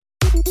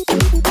Welcome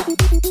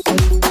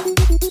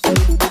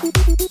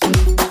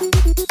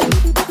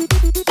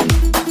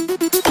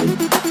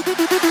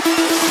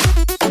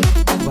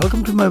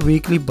to my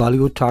weekly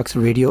Bollywood Talks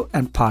radio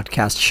and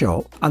podcast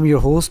show. I'm your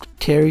host,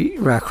 Terry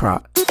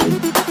Rakra.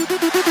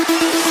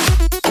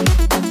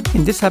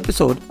 In this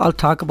episode, I'll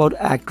talk about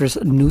actress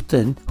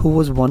NUTAN, who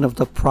was one of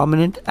the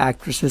prominent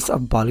actresses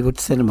of Bollywood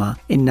cinema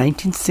in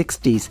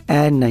 1960s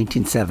and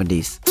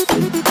 1970s.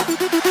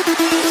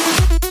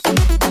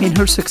 In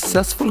her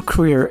successful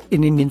career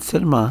in Indian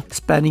cinema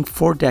spanning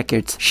 4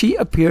 decades, she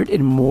appeared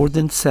in more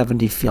than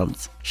 70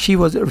 films. She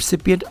was a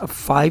recipient of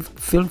 5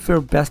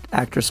 Filmfare Best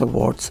Actress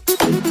Awards.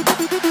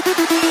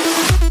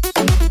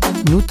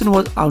 NUTAN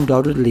was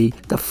undoubtedly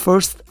the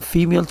first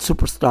female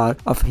superstar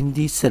of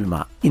Hindi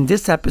cinema. In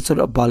this episode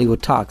of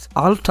Bollywood Talks,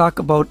 I'll talk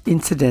about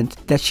incident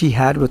that she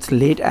had with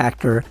late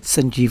actor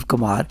SANJEEV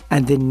KUMAR,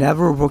 and they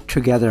never worked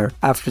together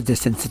after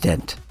this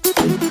incident.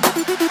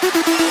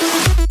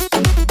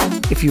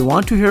 If you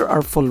want to hear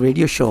our full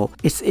radio show,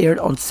 it's aired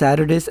on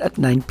Saturdays at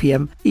 9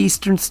 p.m.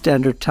 Eastern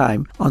Standard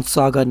Time on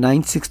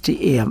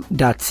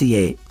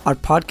saga960am.ca. Our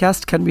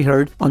podcast can be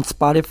heard on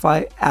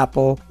Spotify,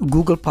 Apple,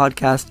 Google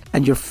Podcast,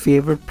 and your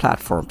favorite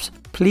platforms.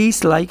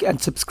 Please like and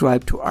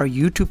subscribe to our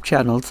YouTube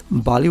channels,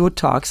 Bollywood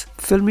Talks,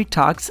 Filmy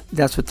Talks,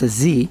 that's with a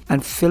Z,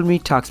 and Filmy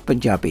Talks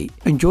Punjabi.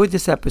 Enjoy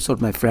this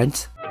episode, my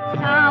friends.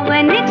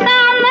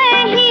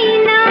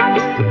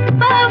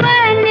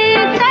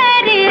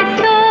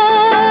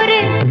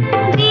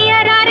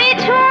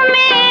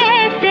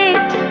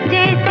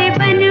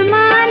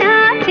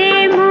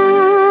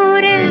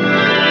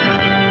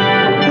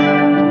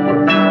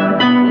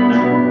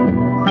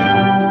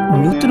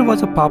 NUTAN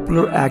was a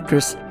popular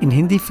actress in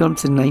Hindi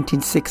films in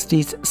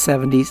 1960s,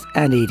 70s,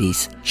 and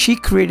 80s. She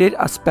created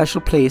a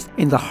special place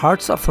in the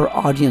hearts of her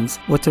audience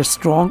with her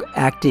strong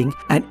acting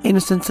and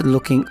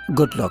innocent-looking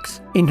good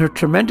looks. In her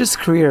tremendous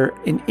career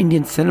in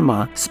Indian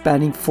cinema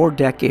spanning 4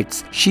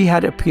 decades, she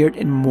had appeared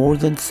in more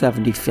than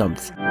 70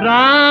 films.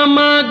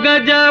 Rama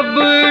gajab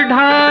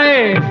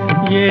dhaaye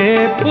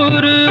ye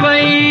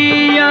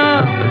purvaiya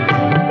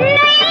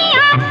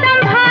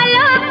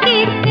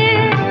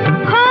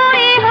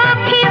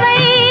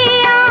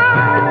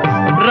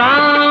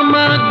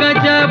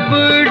जब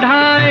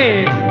ढाए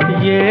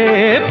ये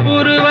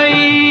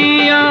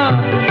पुरवैया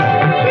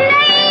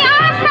नैया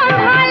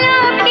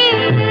संभालो के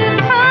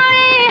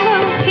खोए हो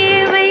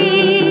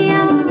खेवैया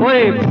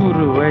ओए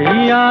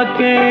पुरवैया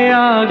के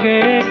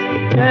आगे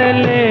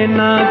चले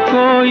ना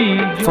कोई.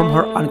 From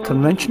her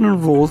unconventional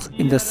roles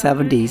in the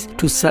 70s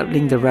to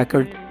settling the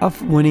record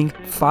of winning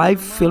 5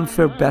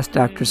 Filmfare Best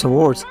Actress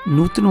Awards,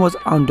 NUTAN was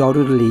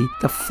undoubtedly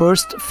the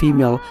first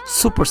female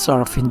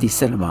superstar of Hindi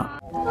cinema.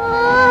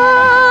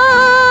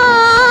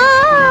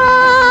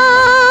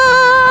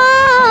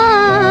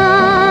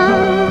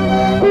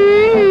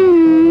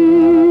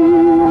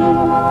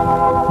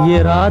 ये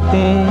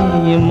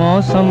रातें ये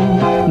मौसम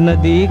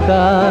नदी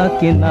का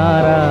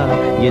किनारा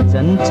ये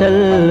चंचल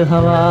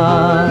हवा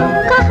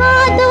कहा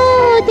दो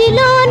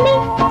दिलों ने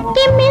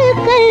कि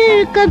मिलकर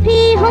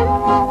कभी हम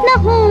न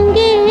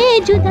होंगे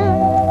जुदा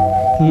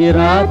ये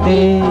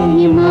रातें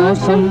ये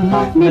मौसम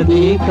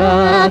नदी का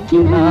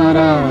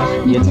किनारा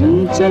ये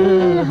चंचल.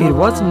 It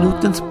was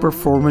NUTAN's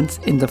performance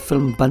in the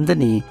film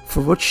Bandhani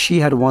for which she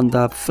had won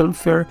the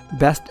Filmfare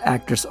Best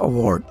Actress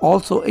Award.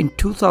 Also in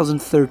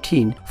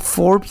 2013,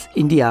 Forbes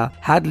India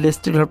had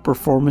listed her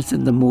performance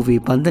in the movie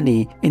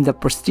Bandhani in the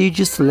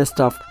prestigious list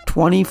of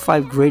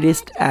 25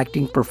 greatest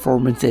acting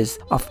performances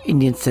of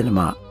Indian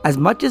cinema. As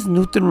much as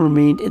NUTAN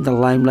remained in the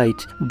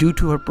limelight due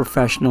to her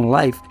professional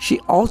life, she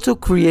also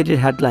created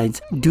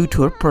headlines due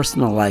to her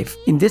personal life.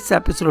 In this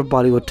episode of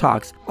Bollywood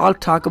Talks, I'll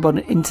talk about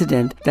an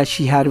incident that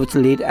she had with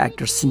late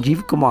actor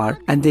SANJEEV KUMAR,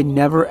 and they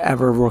never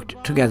ever worked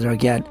together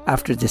again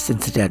after this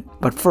incident.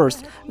 But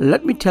first,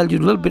 let me tell you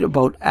a little bit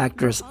about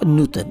actress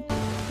NUTAN.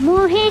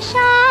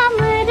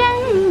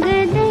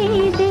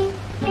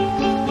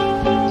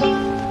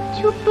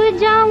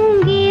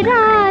 जाऊंगी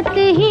रात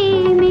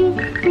ही में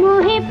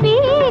मोहे P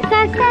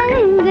का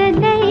संग दे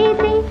दे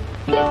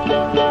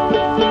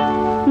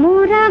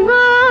मोरा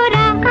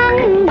गोरा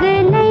अंग ले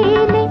ले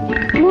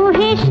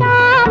मोहे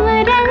शाम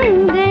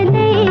रंग ले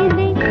ले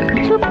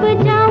छुप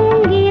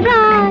जाऊंगी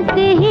रात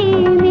ही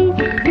में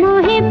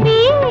मोहे पी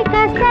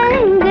का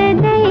संग दे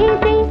दे.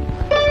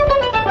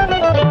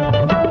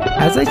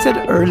 As I said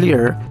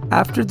earlier,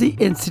 after the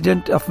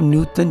incident of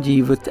NUTAN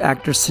ji with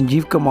actor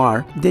SANJEEV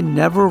KUMAR, they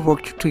never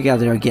worked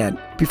together again.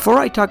 Before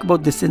I talk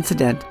about this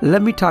incident,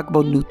 let me talk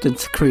about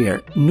NUTAN's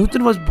career.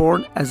 NUTAN was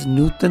born as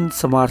NUTAN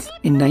Samarth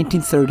in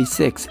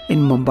 1936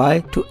 in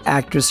Mumbai to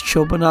actress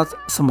Shobhana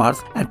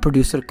Samarth and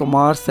producer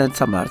Kumar Sen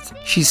Samarth.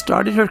 She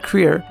started her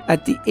career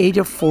at the age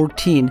of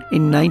 14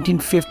 in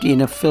 1950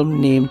 in a film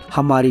named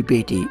Hamari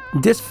Beti.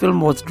 This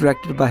film was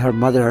directed by her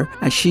mother,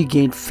 and she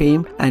gained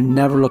fame and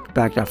never looked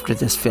back after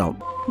this film.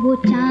 वो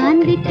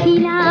चांद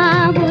खिला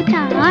वो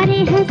तारे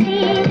हंसे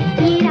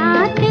ये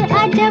रात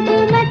अजब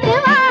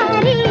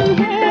मतवारी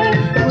है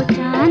वो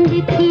चांद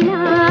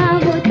खिला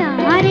वो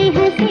तारे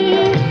हंसे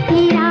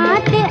ये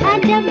रात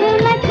अजब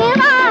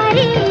मतवारी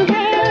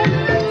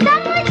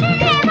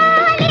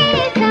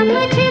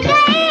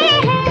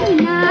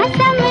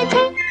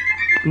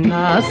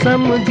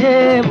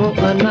समझे वो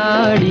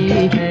अनाड़ी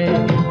है।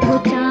 वो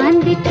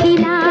चांद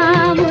खिला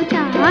वो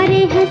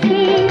तारे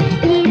हंसे,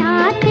 ये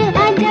रात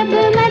अजब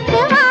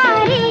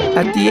मतवारी।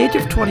 At the age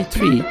of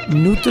 23,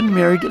 NUTAN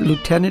married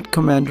Lieutenant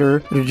Commander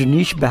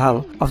Rajneesh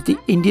Bahal of the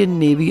Indian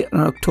Navy on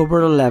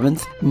October 11,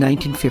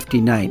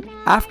 1959.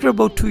 After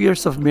about 2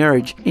 years of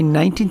marriage, in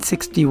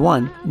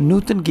 1961,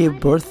 NUTAN gave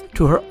birth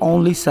to her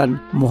only son,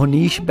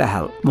 Mohnish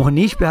Bahal.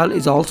 Mohnish Bahal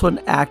is also an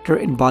actor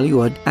in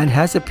Bollywood and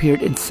has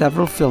appeared in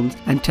several films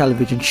and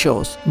television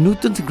shows.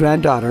 NUTAN's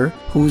granddaughter,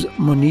 who's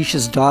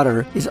Mohnish's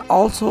daughter, is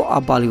also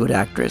a Bollywood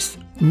actress.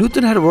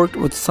 NUTAN had worked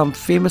with some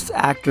famous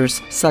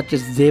actors such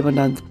as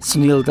Devanand,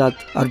 Sunil Dutt,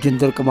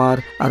 Arjinder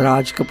Kumar,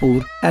 Raj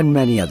Kapoor, and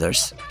many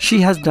others.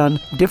 She has done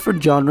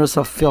different genres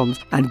of films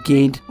and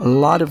gained a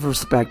lot of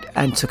respect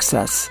and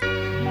success.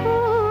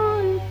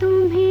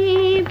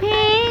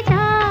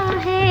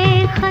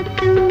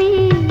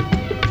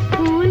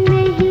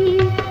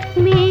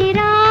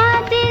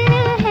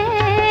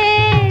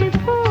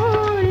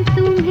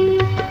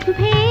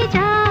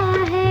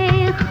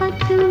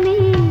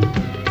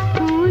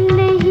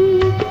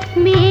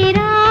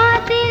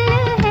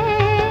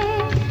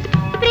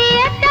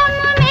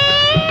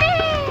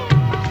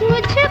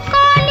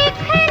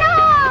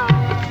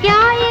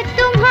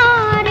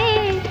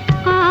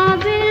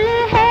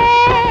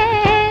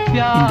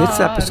 In this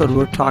episode,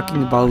 we're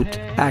talking about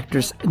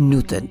actress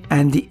NUTAN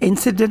and the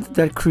incident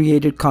that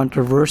created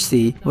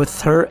controversy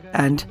with her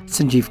and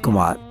Sanjeev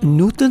Kumar.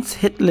 NUTAN's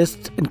hit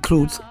list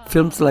includes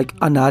films like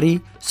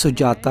Anari,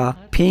 Sujata,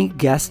 Paying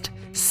Guest,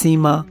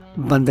 Seema,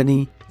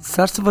 Bandhani,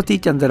 Saraswati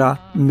Chandra,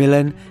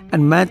 Milan,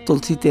 and Main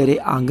Tulsi Tere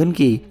Aangan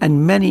Ki,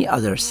 and many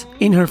others.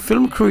 In her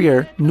film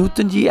career,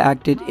 NUTAN ji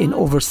acted in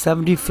over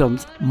 70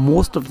 films,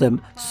 most of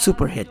them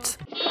super hits.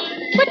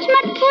 कुछ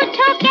मत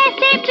पूछो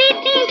कैसे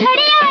बीती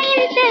घड़ियां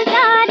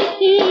इंतजार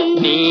की,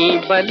 नी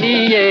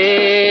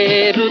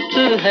बलिए रुत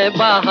है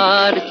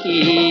बाहर की,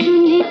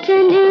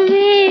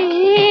 चलवे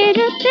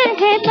रुत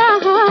है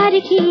बाहर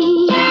की।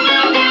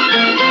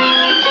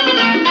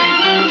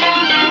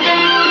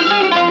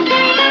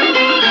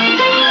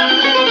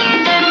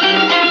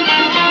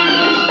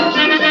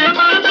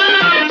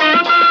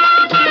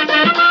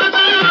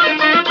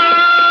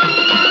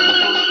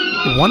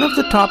 One of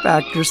the top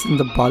actors in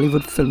the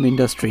Bollywood film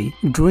industry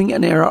during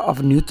an era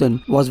of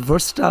NUTAN was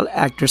versatile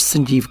actor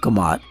Sanjeev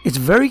Kumar. It's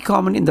very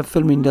common in the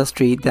film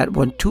industry that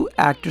when two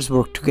actors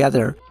work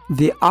together,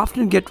 they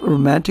often get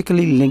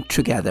romantically linked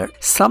together.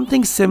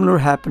 Something similar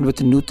happened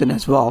with NUTAN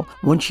as well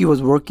when she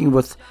was working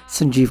with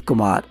Sanjeev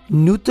Kumar.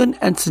 NUTAN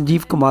and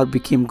Sanjeev Kumar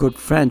became good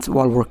friends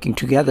while working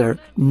together.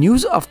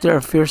 News of their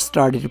affair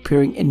started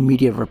appearing in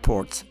media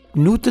reports.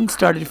 NUTAN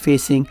started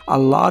facing a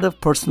lot of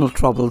personal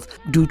troubles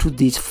due to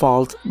these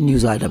false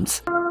news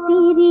items.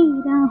 तेरी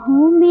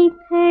राहों में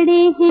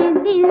खड़े हैं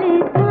दिल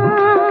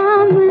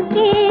थाम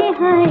के,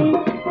 है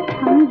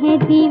हम हैं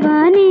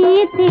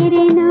दीवाने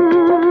तेरे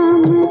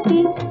नाम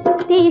के।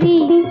 तेरी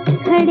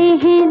खड़े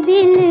हैं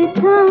दिल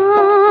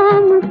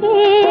थाम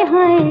के,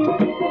 है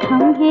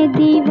हम हैं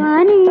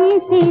दीवाने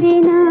तेरे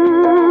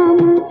नाम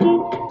के।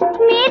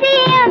 मेरी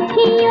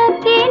आँखियों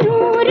के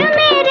नूर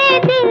मेरे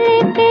दिल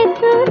पे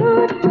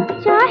सुरूर,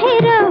 चाहे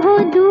रहो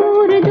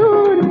दूर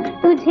दूर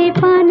तुझे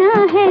पाना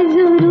है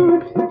जरूर।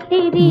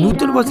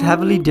 NUTAN was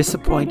heavily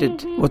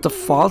disappointed with the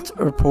false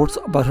reports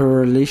about her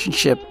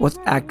relationship with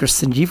actor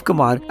Sanjeev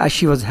Kumar, as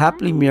she was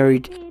happily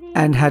married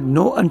and had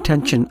no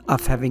intention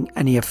of having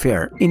any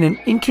affair. In an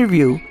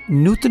interview,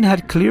 NUTAN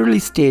had clearly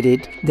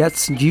stated that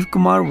Sanjeev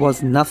Kumar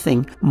was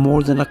nothing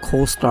more than a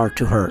co-star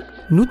to her.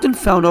 NUTAN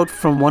found out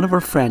from one of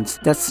her friends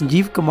that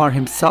Sanjeev Kumar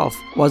himself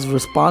was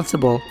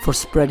responsible for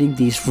spreading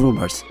these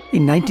rumors.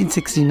 In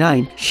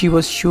 1969, she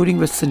was shooting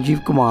with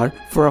Sanjeev Kumar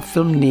for a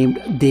film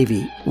named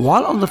Devi.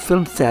 While on the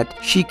film set,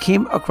 she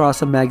came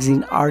across a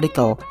magazine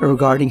article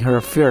regarding her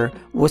affair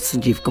with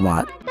Sanjeev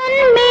Kumar.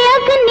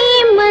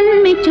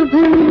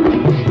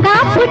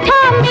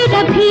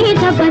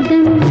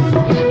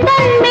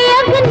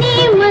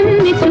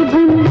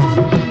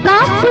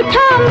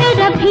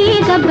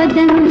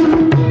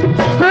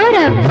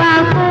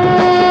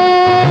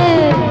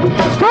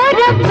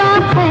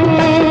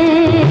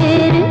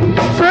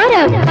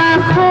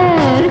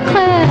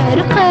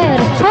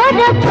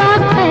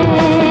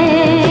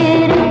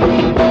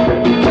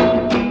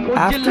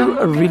 After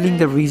revealing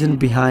the reason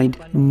behind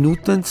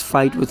NUTAN's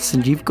fight with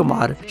Sanjeev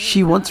Kumar,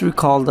 she once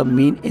recalled the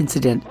main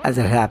incident as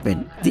it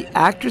happened. The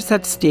actress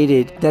had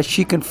stated that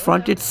she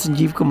confronted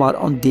Sanjeev Kumar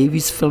on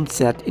Devi's film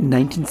set in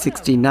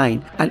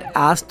 1969 and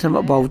asked him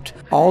about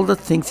all the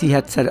things he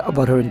had said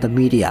about her in the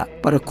media.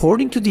 But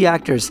according to the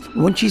actress,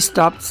 when she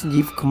stopped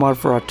Sanjeev Kumar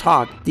for a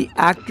talk, the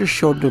actor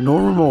showed no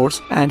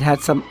remorse and had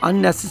some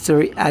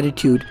unnecessary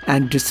attitude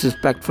and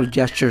disrespectful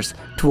gestures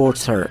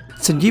towards her.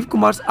 Sanjeev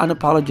Kumar's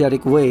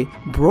unapologetic way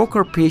broke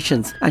her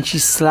patience, and she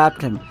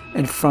slapped him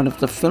in front of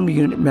the film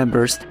unit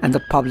members and the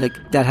public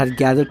that had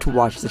gathered to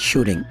watch the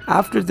shooting.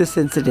 After this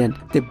incident,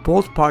 they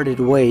both parted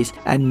ways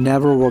and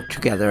never worked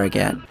together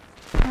again.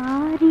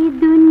 सारी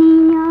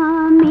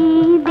दुनिया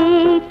में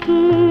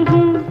देखे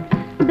हैं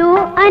दो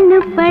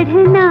अनपढ़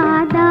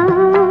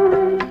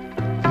नादान,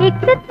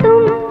 एक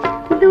तुम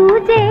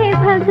दूजे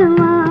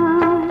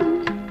भगवान,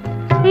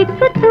 एक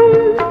तुम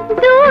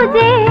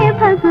दूजे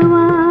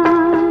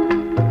भगवान।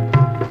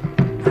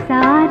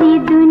 सारी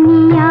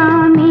दुनिया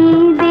में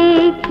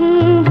देखे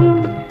हैं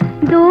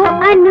दो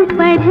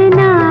अनपढ़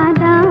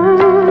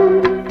नादान,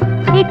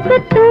 एक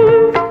तुम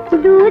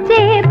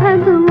दूजे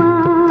भगवान।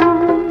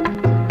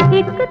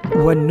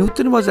 When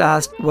NUTAN was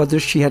asked whether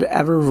she had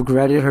ever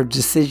regretted her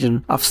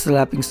decision of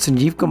slapping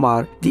Sanjeev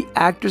Kumar, the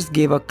actress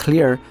gave a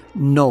clear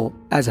no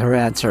as her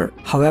answer.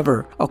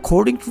 However,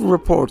 according to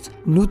reports,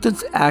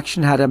 NUTAN's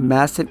action had a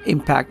massive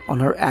impact on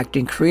her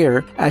acting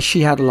career as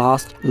she had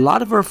lost a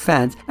lot of her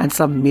fans and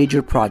some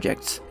major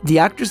projects. The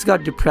actress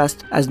got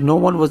depressed as no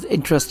one was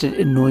interested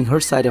in knowing her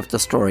side of the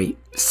story.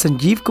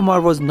 Sanjeev Kumar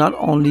was not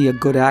only a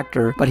good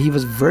actor, but he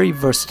was a very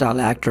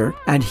versatile actor,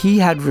 and he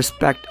had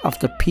respect of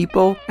the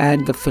people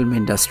and the film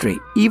industry.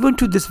 Even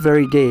to this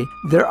very day,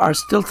 there are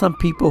still some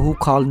people who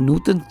call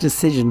NUTAN's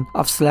decision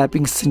of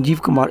slapping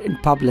Sanjeev Kumar in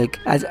public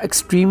as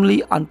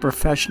extremely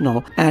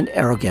unprofessional and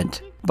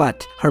arrogant.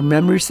 But her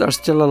memories are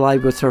still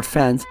alive with her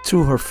fans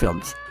through her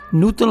films.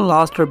 NUTAN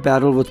lost her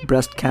battle with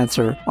breast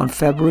cancer on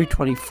February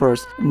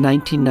 21st,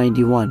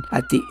 1991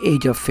 at the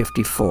age of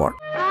 54.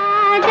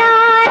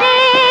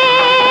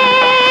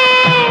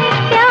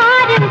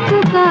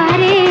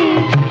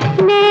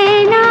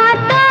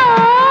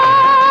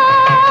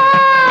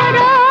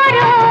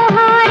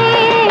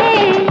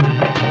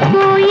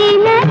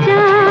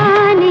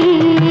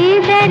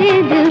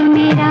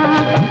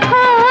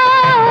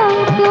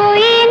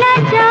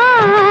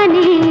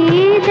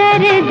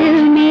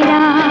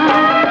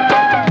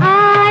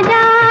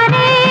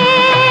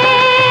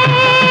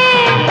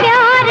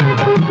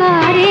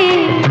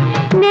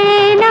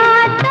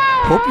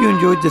 Hope you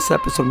enjoyed this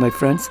episode, my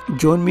friends.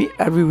 Join me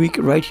every week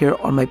right here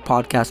on my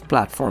podcast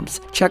platforms.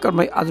 Check out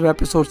my other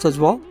episodes as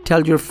well.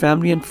 Tell your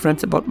family and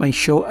friends about my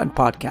show and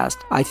podcast.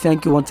 I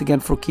thank you once again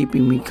for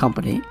keeping me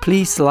company.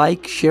 Please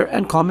like, share,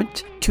 and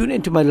comment. Tune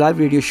into my live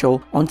radio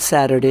show on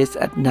Saturdays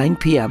at 9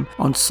 p.m.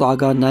 on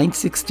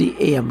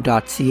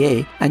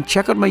saga960am.ca, and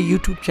check out my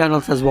YouTube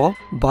channels as well.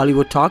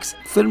 Bollywood Talks,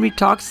 Filmy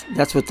Talks,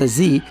 that's with a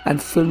Z,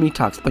 and Filmy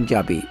Talks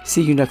Punjabi.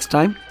 See you next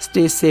time.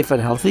 Stay safe and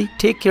healthy.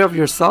 Take care of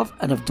yourself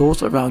and of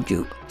those around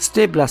you.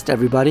 Stay blessed,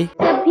 everybody.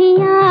 कभी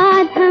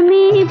याद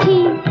हमें भी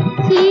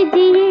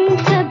कीजिए,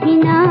 कभी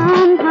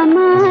नाम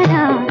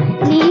हमारा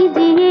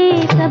लीजिए,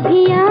 कभी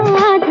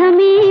याद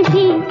हमें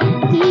भी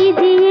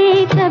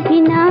कीजिए, कभी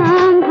नाम